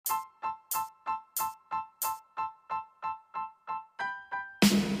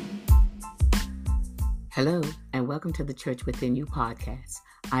Hello, and welcome to the Church Within You podcast.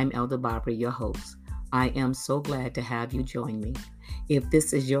 I'm Elder Barbara, your host. I am so glad to have you join me. If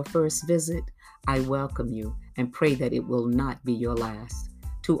this is your first visit, I welcome you and pray that it will not be your last.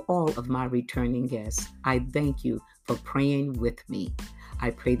 To all of my returning guests, I thank you for praying with me.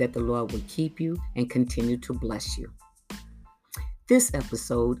 I pray that the Lord will keep you and continue to bless you. This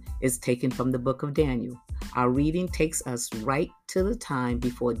episode is taken from the book of Daniel. Our reading takes us right to the time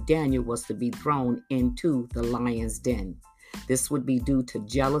before Daniel was to be thrown into the lion's den. This would be due to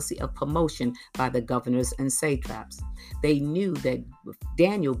jealousy of promotion by the governors and satraps. They knew that with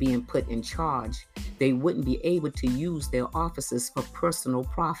Daniel being put in charge, they wouldn't be able to use their offices for personal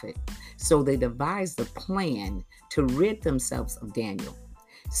profit. So they devised a plan to rid themselves of Daniel.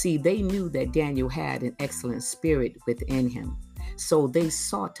 See, they knew that Daniel had an excellent spirit within him. So they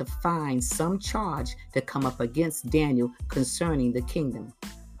sought to find some charge to come up against Daniel concerning the kingdom.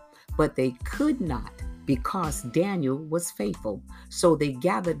 But they could not because Daniel was faithful. So they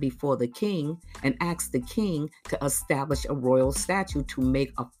gathered before the king and asked the king to establish a royal statute to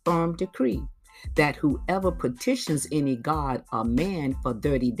make a firm decree that whoever petitions any god or man for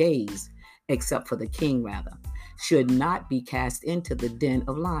 30 days, except for the king rather, should not be cast into the den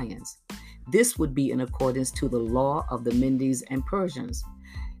of lions. This would be in accordance to the law of the Medes and Persians.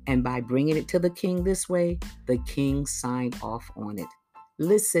 And by bringing it to the king this way, the king signed off on it.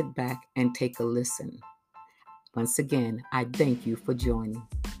 Let's sit back and take a listen. Once again, I thank you for joining.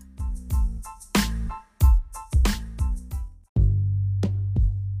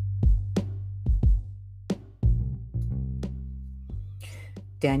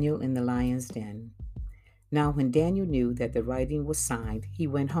 Daniel in the lion's den. Now when Daniel knew that the writing was signed, he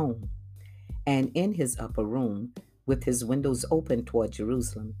went home. And in his upper room, with his windows open toward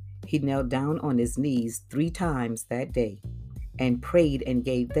Jerusalem, he knelt down on his knees 3 times that day, and prayed and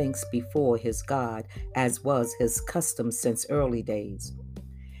gave thanks before his God, as was his custom since early days.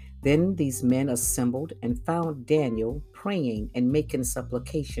 Then these men assembled and found Daniel praying and making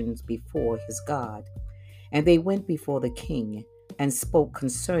supplications before his God. And they went before the king and spoke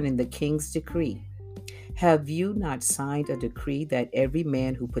concerning the king's decree. Have you not signed a decree that every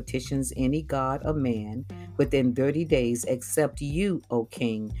man who petitions any god or man within 30 days, except you, O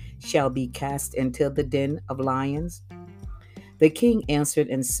king, shall be cast into the den of lions? The king answered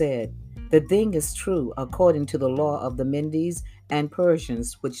and said, The thing is true according to the law of the Medes and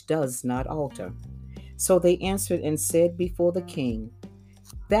Persians, which does not alter. So they answered and said before the king,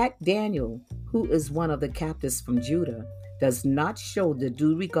 That Daniel, who is one of the captives from Judah, does not show the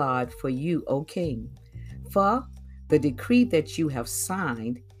due regard for you, O king. For the decree that you have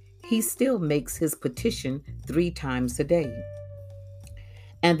signed, he still makes his petition 3 times a day.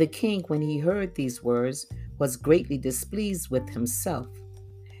 And the king, when he heard these words, was greatly displeased with himself,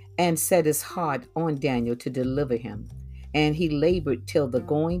 and set his heart on Daniel to deliver him. And he labored till the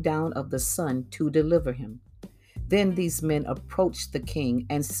going down of the sun to deliver him. Then these men approached the king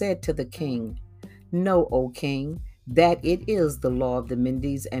and said to the king, Know, O king, that it is the law of the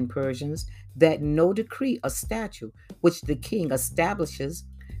Medes and Persians that no decree or statute which the king establishes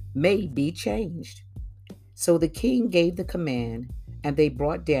may be changed. So the king gave the command, and they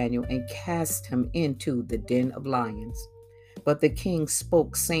brought Daniel and cast him into the den of lions. But the king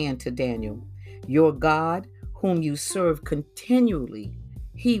spoke, saying to Daniel, Your God, whom you serve continually,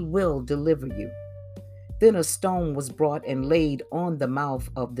 he will deliver you. Then a stone was brought and laid on the mouth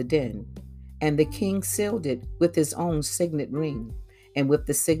of the den. And the king sealed it with his own signet ring and with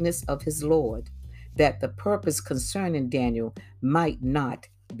the signets of his Lord, that the purpose concerning Daniel might not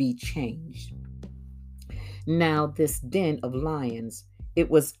be changed. Now, this den of lions, it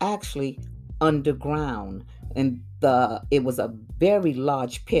was actually underground, and it was a very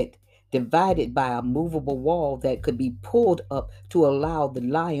large pit divided by a movable wall that could be pulled up to allow the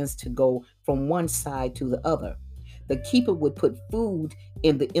lions to go from one side to the other. The keeper would put food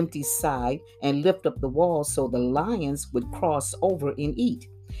in the empty side and lift up the wall so the lions would cross over and eat.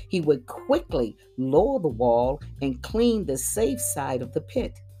 He would quickly lower the wall and clean the safe side of the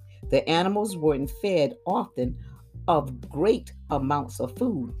pit. The animals weren't fed often of great amounts of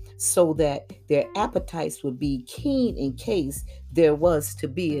food, so that their appetites would be keen in case there was to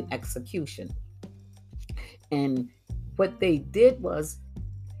be an execution. And what they did was,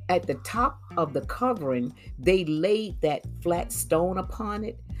 at the top of the covering, they laid that flat stone upon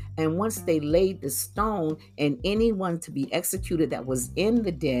it. And once they laid the stone, and anyone to be executed that was in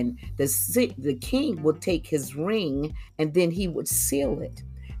the den, the king would take his ring and then he would seal it.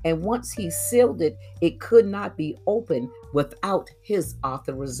 And once he sealed it, it could not be opened without his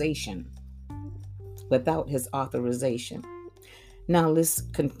authorization. Without his authorization. Now let's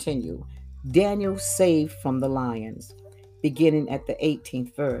continue. Daniel saved from the lions, beginning at the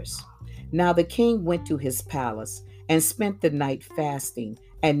 18th verse. Now the king went to his palace and spent the night fasting,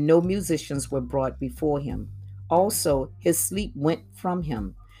 and no musicians were brought before him. Also, his sleep went from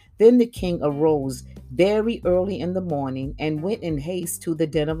him. Then the king arose very early in the morning and went in haste to the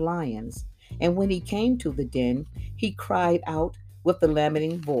den of lions. And when he came to the den, he cried out with a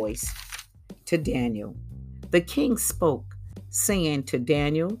lamenting voice to Daniel. The king spoke, saying to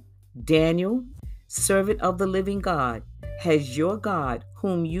Daniel, Daniel, servant of the living God, has your God,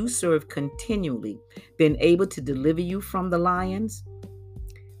 whom you serve continually, been able to deliver you from the lions?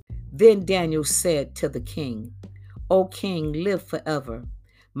 Then Daniel said to the king, O king, live forever.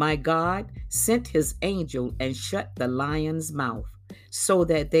 My God sent his angel and shut the lion's mouth, so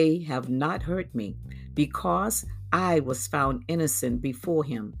that they have not hurt me, because I was found innocent before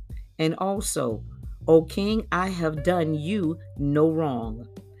him. And also, O king, I have done you no wrong.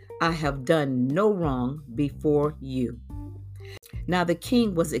 I have done no wrong before you. Now the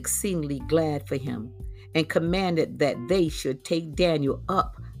king was exceedingly glad for him, and commanded that they should take Daniel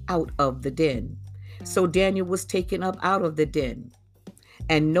up out of the den. So Daniel was taken up out of the den,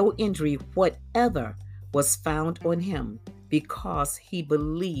 and no injury whatever was found on him, because he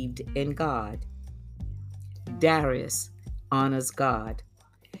believed in God. Darius honors God.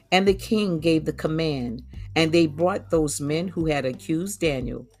 And the king gave the command, and they brought those men who had accused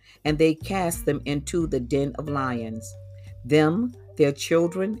Daniel, and they cast them into the den of lions, them, their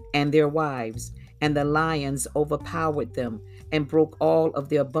children, and their wives. And the lions overpowered them, and broke all of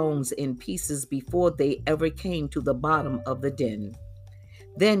their bones in pieces before they ever came to the bottom of the den.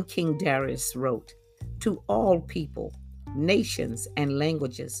 Then King Darius wrote, To all people, nations, and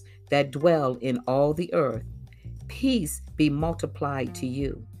languages that dwell in all the earth, peace be multiplied to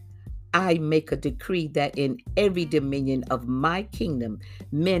you. I make a decree that in every dominion of my kingdom,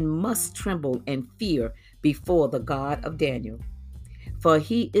 men must tremble and fear before the God of Daniel. For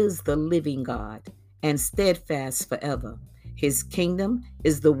he is the living God, and steadfast forever. His kingdom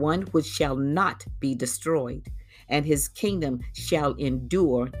is the one which shall not be destroyed, and his kingdom shall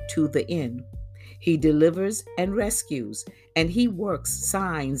endure to the end. He delivers and rescues, and he works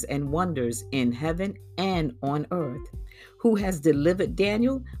signs and wonders in heaven and on earth, who has delivered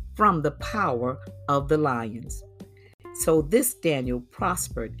Daniel from the power of the lions. So this Daniel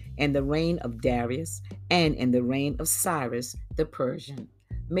prospered in the reign of Darius and in the reign of Cyrus the Persian.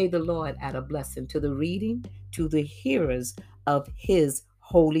 May the Lord add a blessing to the reading, to the hearers of his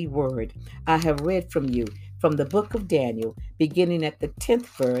holy word. I have read from you from the book of Daniel, beginning at the 10th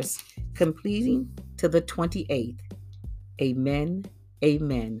verse, completing to the 28th. Amen.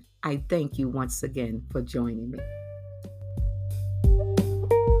 Amen. I thank you once again for joining me.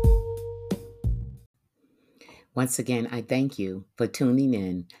 Once again, I thank you for tuning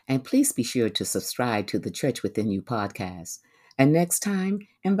in, and please be sure to subscribe to the Church Within You podcast. And next time,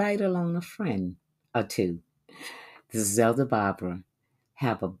 invite along a friend or two. This is Elder Barbara.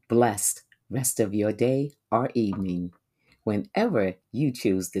 Have a blessed rest of your day or evening whenever you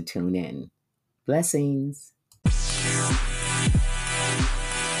choose to tune in. Blessings.